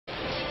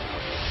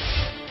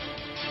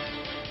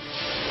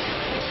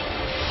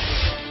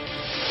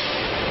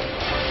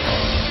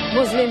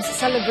Muslims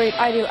celebrate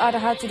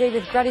Aidil-Adha today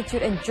with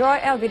gratitude and joy,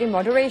 albeit in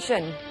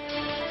moderation.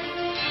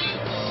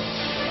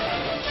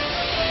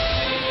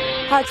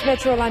 Hajj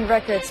Metro Line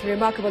records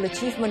remarkable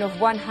achievement of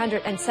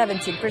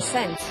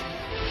 117%.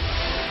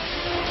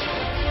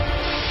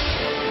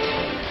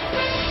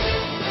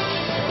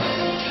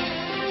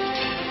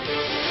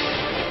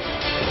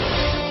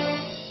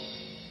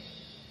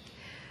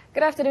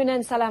 Good afternoon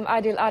and salam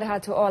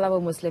Aidil-Adha to all our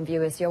Muslim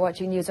viewers. You're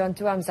watching News on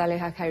 2. I'm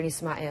ZALEHA, KHAIRENE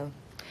ISMAIL.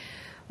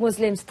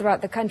 Muslims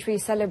throughout the country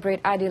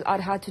celebrate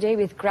Aidil-Adha today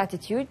with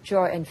gratitude,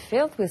 joy and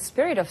filled with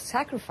spirit of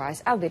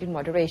sacrifice, albeit in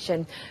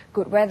moderation.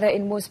 Good weather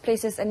in most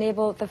places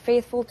enabled the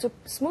faithful to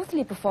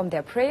smoothly perform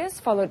their prayers,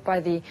 followed by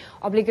the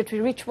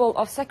obligatory ritual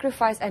of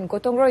sacrifice and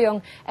gotong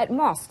royong at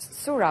mosques,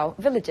 surau,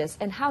 villages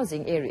and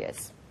housing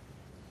areas.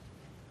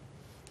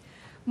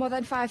 More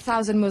than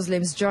 5,000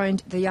 Muslims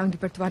joined the Yang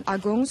di-Pertuan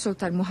Agong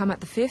Sultan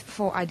Muhammad V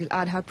for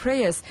Aidil-Adha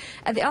prayers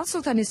at the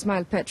Al-Sultan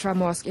Ismail Petra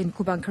Mosque in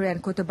Kubang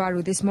Krian, Kota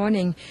Baru this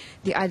morning.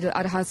 The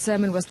Aidil-Adha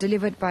sermon was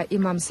delivered by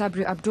Imam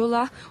Sabri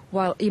Abdullah,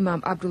 while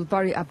Imam Abdul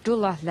Bari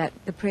Abdullah led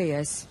the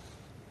prayers.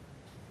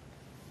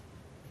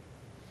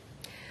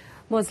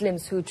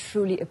 Muslims who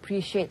truly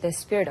appreciate the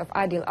spirit of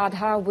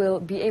Aidil-Adha will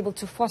be able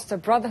to foster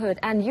brotherhood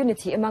and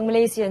unity among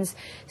Malaysians.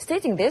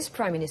 Stating this,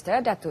 Prime Minister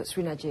Datuk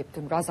Sri Najib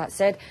Tun Razak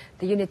said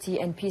the unity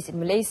and peace in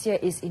Malaysia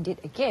is indeed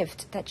a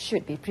gift that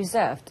should be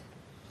preserved.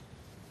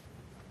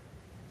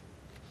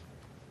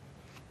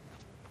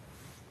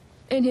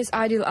 In his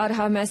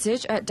Aidil-Adha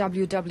message at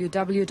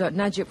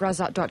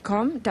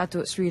www.najibrazak.com,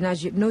 Datuk Sri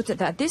Najib noted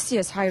that this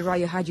year's Hari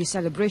Raya Haji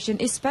celebration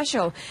is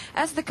special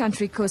as the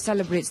country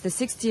co-celebrates the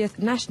 60th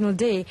National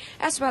Day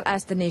as well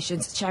as the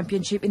nation's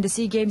championship in the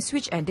SEA Games,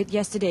 which ended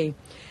yesterday.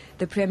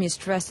 The Premier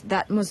stressed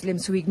that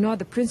Muslims who ignore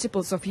the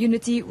principles of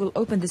unity will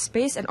open the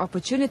space and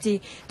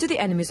opportunity to the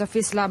enemies of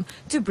Islam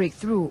to break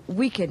through,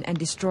 weaken and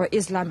destroy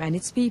Islam and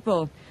its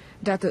people.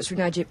 Datuk Sri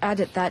Najib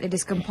added that it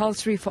is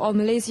compulsory for all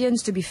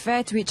Malaysians to be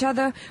fair to each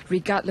other,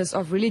 regardless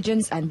of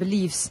religions and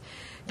beliefs.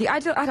 The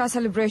Aidil-Adha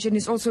celebration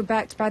is also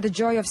backed by the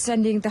joy of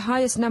sending the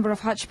highest number of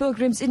Hajj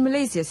pilgrims in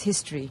Malaysia's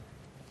history.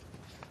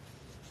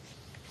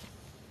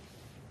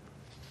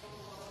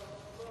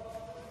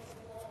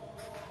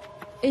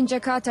 In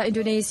Jakarta,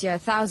 Indonesia,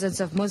 thousands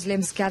of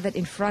Muslims gathered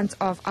in front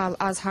of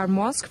Al-Azhar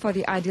Mosque for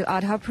the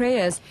Aidil-Adha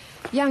prayers.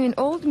 Young and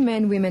old,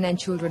 men, women and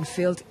children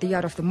filled the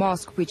yard of the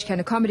mosque, which can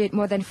accommodate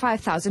more than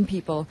 5,000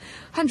 people.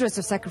 Hundreds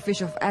of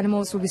sacrificial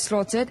animals will be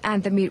slaughtered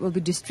and the meat will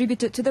be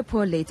distributed to the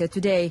poor later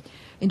today.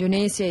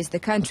 Indonesia is the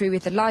country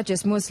with the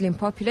largest Muslim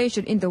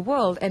population in the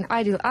world, and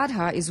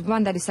Aidil-Adha is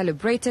one that is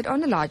celebrated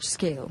on a large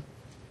scale.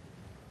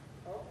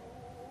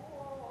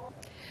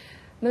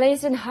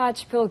 Malaysian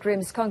Hajj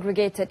pilgrims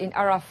congregated in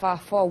Arafah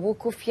for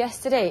wukuf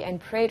yesterday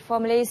and prayed for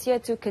Malaysia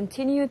to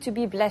continue to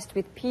be blessed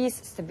with peace,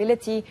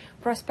 stability,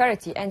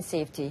 prosperity and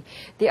safety.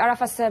 The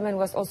Arafah sermon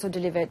was also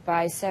delivered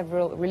by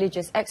several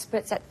religious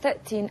experts at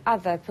 13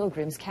 other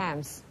pilgrims'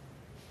 camps.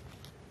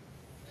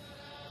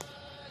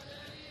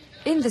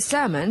 In the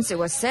sermons, it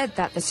was said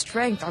that the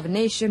strength of a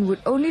nation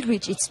would only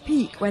reach its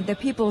peak when the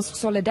people's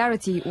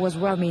solidarity was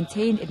well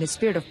maintained in the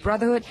spirit of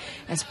brotherhood,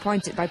 as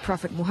pointed by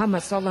Prophet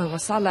Muhammad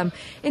SAW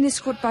in his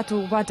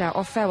Khutbatul Wada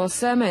or farewell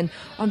sermon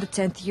on the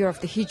 10th year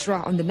of the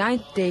Hijrah on the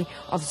 9th day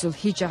of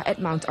Zulhijjah at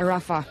Mount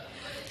Arafah.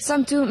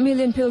 Some 2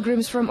 million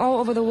pilgrims from all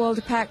over the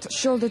world packed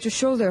shoulder to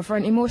shoulder for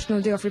an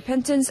emotional day of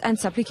repentance and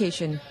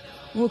supplication.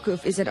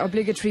 Wukuf is an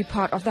obligatory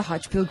part of the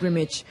Hajj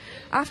pilgrimage.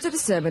 After the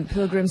sermon,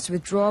 pilgrims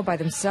withdraw by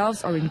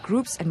themselves or in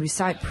groups and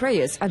recite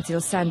prayers until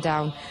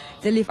sundown.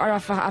 They leave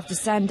Arafah after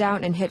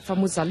sundown and head for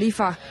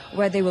Muzdalifah,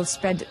 where they will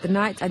spend the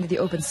night under the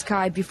open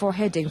sky before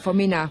heading for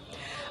Mina.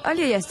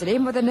 Earlier yesterday,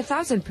 more than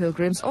 1,000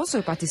 pilgrims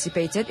also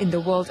participated in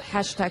the World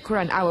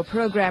 #Quran Hour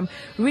program,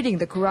 reading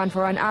the Quran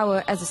for an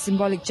hour as a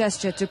symbolic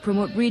gesture to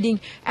promote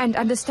reading and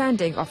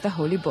understanding of the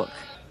Holy Book.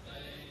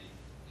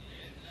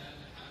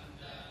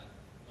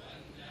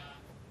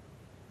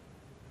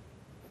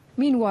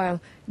 Meanwhile,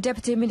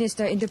 Deputy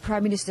Minister in the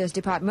Prime Minister's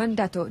Department,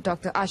 Datuk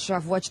Dr.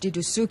 Ashraf Wajdi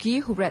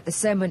Dusuki, who read the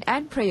sermon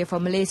and prayer for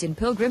Malaysian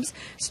pilgrims,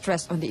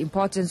 stressed on the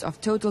importance of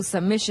total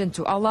submission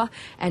to Allah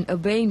and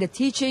obeying the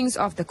teachings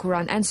of the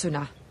Quran and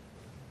Sunnah.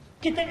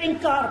 Kita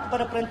ingkar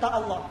kepada perintah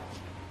Allah.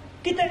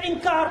 Kita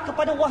ingkar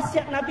kepada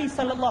wasiat Nabi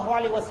sallallahu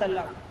alaihi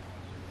wasallam.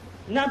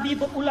 Nabi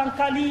berulang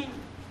kali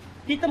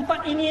di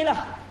tempat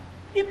inilah,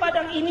 di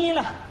padang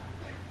inilah,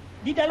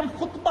 di dalam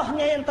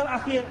khutbahnya yang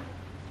terakhir,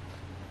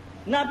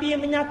 Nabi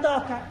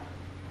menyatakan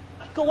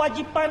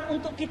kewajipan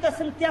untuk kita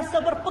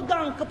sentiasa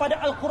berpegang kepada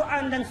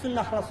Al-Quran dan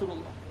Sunnah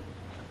Rasulullah.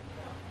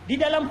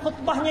 Di dalam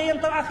khutbahnya yang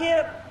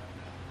terakhir,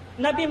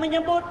 Nabi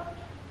menyebut,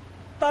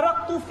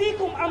 Taraktu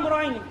fikum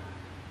amrain,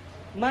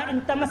 ma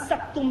in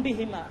tamassaktum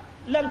bihima,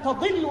 lan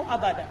tadillu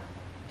abada,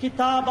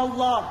 kitab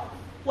Allah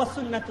wa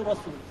sunnatu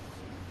Rasul.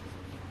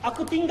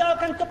 Aku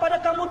tinggalkan kepada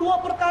kamu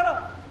dua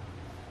perkara.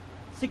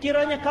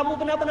 Sekiranya kamu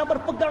benar-benar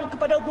berpegang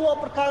kepada dua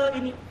perkara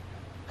ini,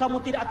 kamu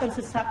tidak akan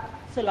sesat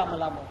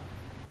selama-lama.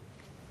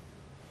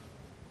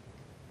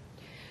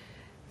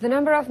 The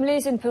number of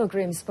Malaysian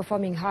pilgrims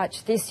performing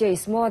Hajj this year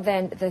is more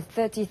than the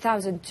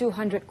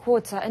 30,200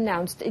 quota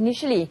announced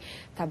initially.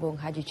 Tabung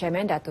Haji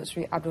Chairman Datuk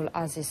Sri Abdul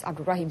Aziz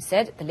Abdul Rahim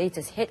said the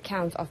latest head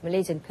count of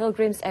Malaysian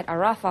pilgrims at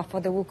Arafah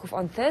for the Wukuf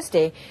on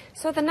Thursday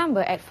saw the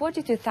number at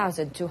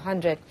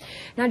 42,200.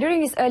 Now,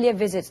 during his earlier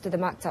visits to the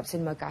Maktabs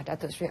in Mecca,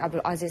 Datuk Sri Abdul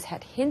Aziz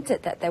had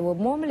hinted that there were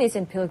more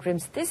Malaysian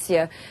pilgrims this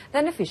year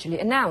than officially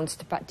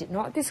announced, but did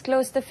not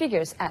disclose the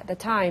figures at the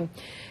time.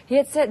 He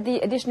had said the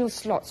additional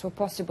slots were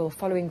possible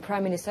following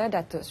Prime Minister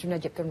Datuk Sri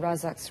Najib Tun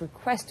Razak's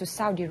request to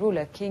Saudi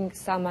ruler King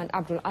Salman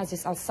Abdul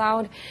Aziz Al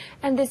Saud,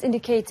 and this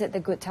indicated the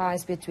good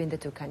ties between the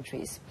two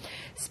countries.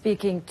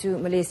 Speaking to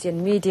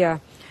Malaysian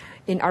media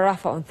in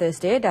Arafah on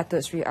Thursday,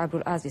 Datuk Sri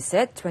Abdul Aziz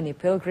said 20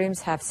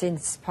 pilgrims have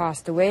since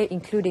passed away,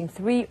 including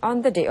 3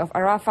 on the day of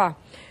Arafah.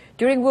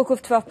 During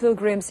Wukuf, 12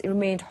 pilgrims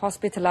remained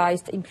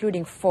hospitalized,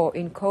 including 4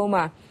 in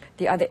coma.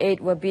 The other 8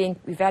 were being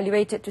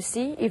evaluated to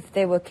see if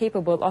they were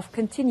capable of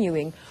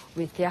continuing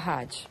with their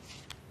Hajj.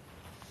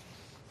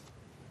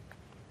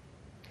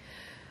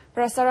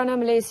 Prasarana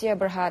Malaysia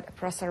Berhad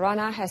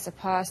Prasarana has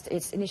surpassed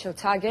its initial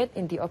target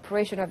in the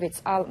operation of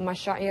its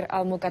Al-Mashair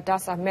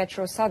Al-Muqaddasah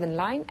Metro Southern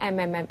Line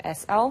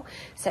 (MMMSL)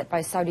 set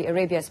by Saudi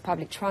Arabia's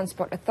Public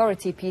Transport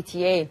Authority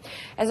 (PTA).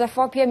 As of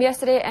 4 p.m.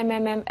 yesterday,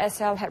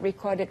 MMMSL had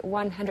recorded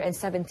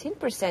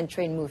 117%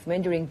 train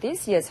movement during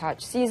this year's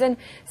Hajj season,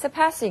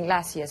 surpassing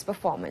last year's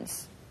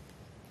performance.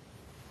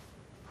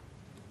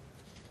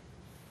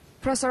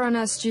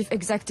 Prasarana's Chief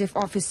Executive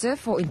Officer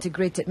for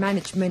Integrated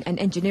Management and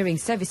Engineering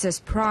Services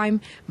Prime,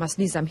 Mas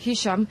Nizam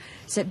Hisham,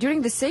 said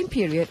during the same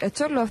period, a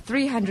total of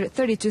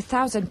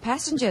 332,000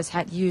 passengers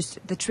had used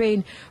the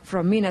train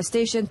from Mina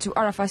Station to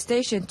Arafah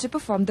Station to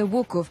perform the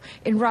Wukuf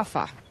in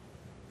Rafah.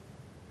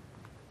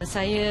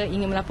 Saya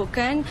ingin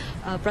melaporkan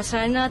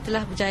Prasarana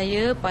telah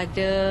berjaya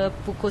pada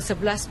pukul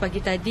 11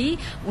 pagi tadi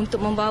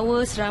untuk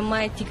membawa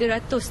seramai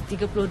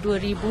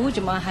 332,000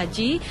 jemaah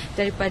haji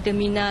daripada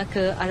Mina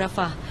ke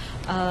Arafah.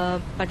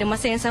 Pada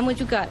masa yang sama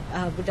juga,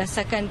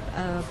 berdasarkan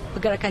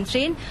pergerakan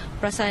train,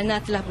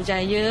 Prasarana telah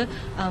berjaya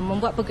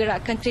membuat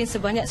pergerakan train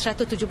sebanyak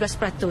 117%,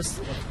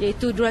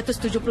 iaitu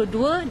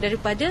 272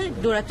 daripada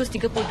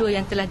 232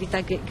 yang telah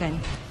ditargetkan.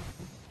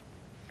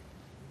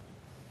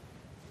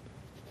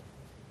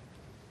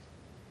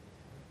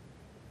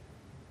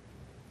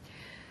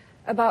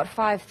 About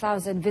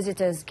 5,000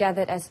 visitors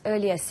gathered as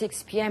early as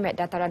 6 p.m. at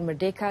Dataran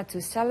Merdeka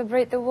to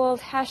celebrate the World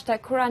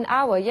 #Quran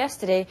Hour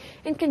yesterday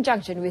in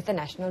conjunction with the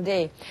National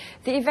Day.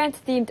 The event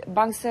themed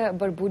Bangsa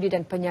Berbudi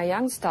dan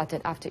Penyayang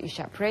started after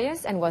Isya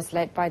prayers and was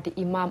led by the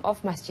Imam of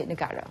Masjid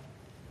Negara.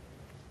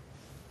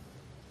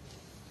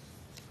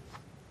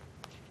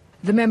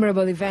 The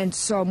memorable event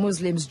saw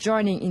Muslims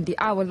joining in the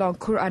hour-long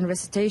Quran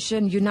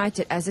recitation,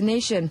 united as a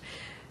nation.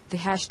 The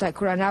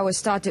 #Quran Hour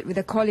started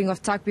with the calling of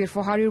Takbir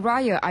for Hari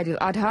Raya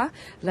AIDILADHA,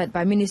 led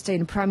by Minister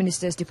in Prime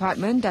Minister's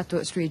Department,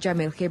 Datuk Sri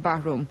Jamil K.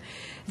 Bahrum.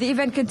 The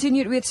event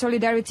continued with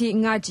Solidarity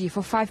Ngaji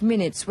for 5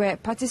 minutes, where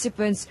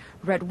participants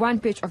read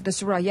one page of the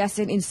Surah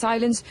Yasin in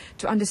silence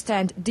to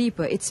understand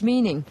deeper its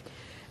meaning.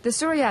 The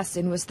Surah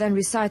Yasin was then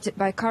recited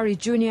by Qari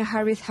Junior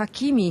Harith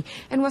Hakimi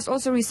and was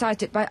also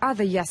recited by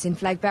other Yasin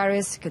flag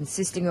bearers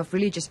consisting of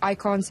religious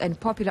icons and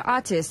popular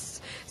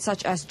artists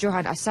such as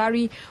Johan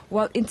Asari,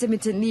 while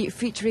intermittently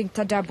featuring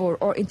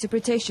tadabbur or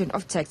interpretation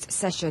of text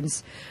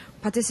sessions.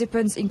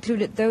 Participants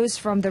included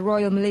those from the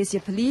Royal Malaysia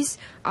Police,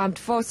 Armed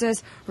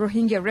Forces,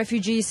 Rohingya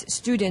refugees,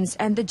 students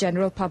and the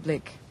general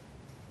public.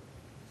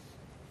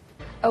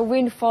 A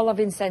windfall of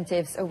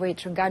incentives await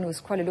Terengganu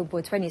Kuala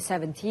Lumpur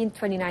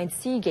 2017-29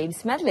 SEA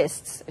Games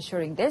medalists.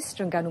 Assuring this,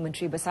 Terengganu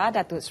Menteri Besar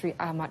Datuk Sri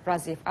Ahmad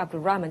Razif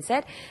Abdul Rahman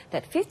said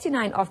that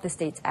 59 of the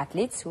state's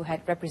athletes who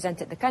had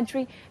represented the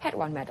country had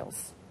won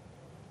medals.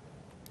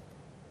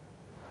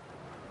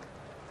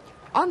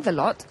 On the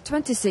lot,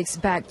 26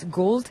 bagged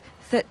gold,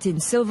 13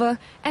 silver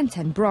and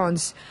 10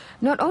 bronze.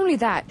 Not only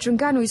that,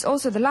 Terengganu is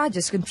also the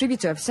largest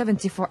contributor of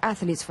 74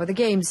 athletes for the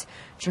Games.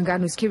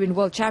 Terengganu's Kirin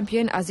World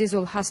Champion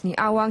Azizul Hasni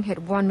Awang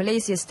had won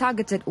Malaysia's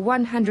targeted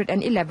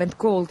 111th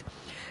gold.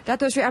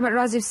 Datuk Sri Ahmad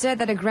Razif said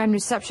that a grand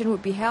reception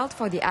would be held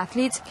for the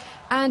athletes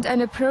and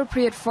an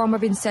appropriate form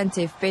of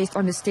incentive based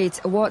on the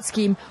state's award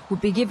scheme would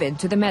be given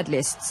to the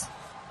medalists.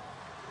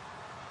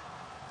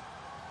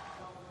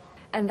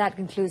 And that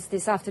concludes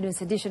this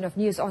afternoon's edition of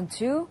News on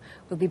 2.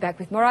 We'll be back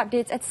with more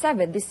updates at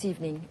 7 this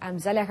evening. I'm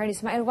ZALEHA and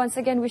ISMAIL once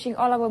again wishing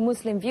all our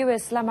Muslim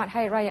viewers Selamat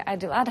Hari Raya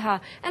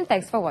Aidiladha and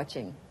thanks for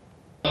watching.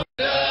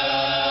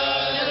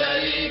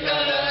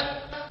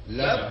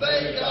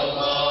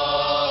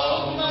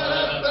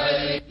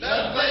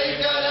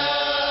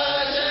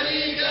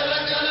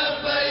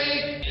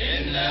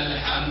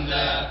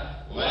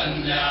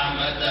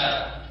 والنعمة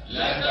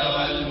لك